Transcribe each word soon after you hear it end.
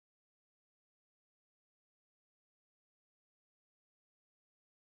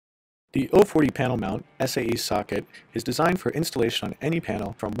The 040 panel mount SAE socket is designed for installation on any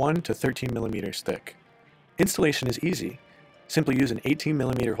panel from 1 to 13 millimeters thick. Installation is easy. Simply use an 18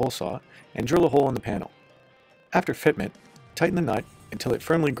 millimeter hole saw and drill a hole in the panel. After fitment, tighten the nut until it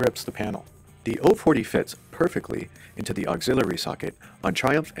firmly grips the panel. The 040 fits perfectly into the auxiliary socket on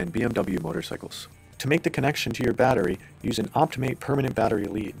Triumph and BMW motorcycles. To make the connection to your battery, use an OptiMate permanent battery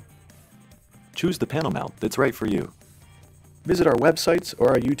lead. Choose the panel mount that's right for you. Visit our websites or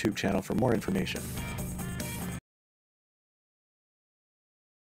our YouTube channel for more information.